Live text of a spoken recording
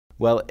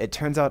Well, it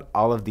turns out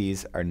all of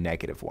these are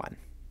 -1.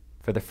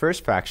 For the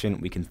first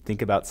fraction, we can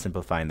think about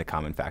simplifying the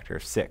common factor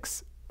of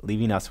 6,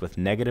 leaving us with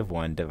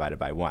 -1 divided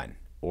by 1,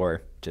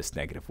 or just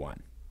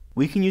 -1.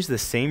 We can use the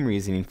same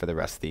reasoning for the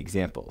rest of the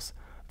examples.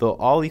 They'll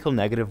all equal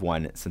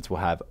 -1 since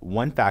we'll have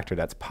one factor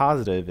that's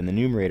positive in the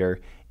numerator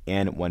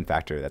and one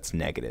factor that's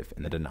negative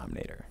in the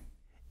denominator.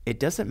 It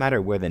doesn't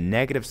matter where the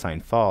negative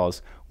sign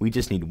falls, we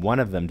just need one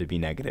of them to be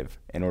negative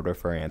in order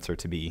for our answer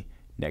to be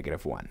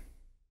 -1.